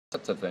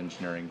Concept of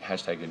engineering,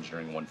 hashtag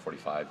engineering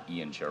 145,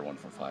 Ian Chair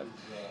 145,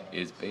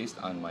 is based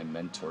on my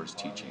mentor's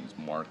teachings,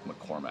 Mark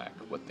McCormack,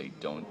 what they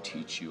don't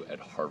teach you at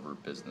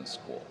Harvard Business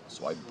School.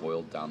 So I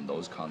boiled down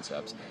those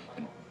concepts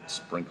and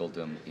sprinkled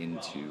them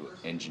into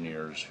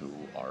engineers who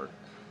are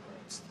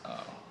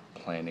uh,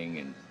 planning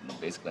and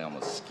basically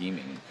almost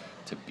scheming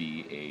to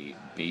be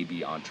a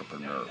baby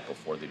entrepreneur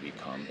before they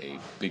become a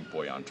big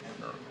boy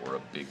entrepreneur or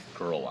a big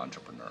girl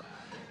entrepreneur.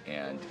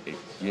 And it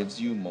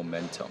gives you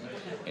momentum,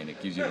 and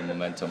it gives you the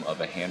momentum of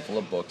a handful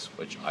of books,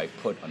 which I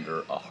put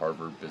under a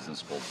Harvard Business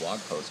School blog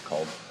post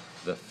called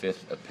The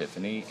Fifth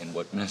Epiphany, and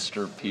what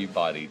Mr.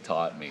 Peabody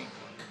taught me.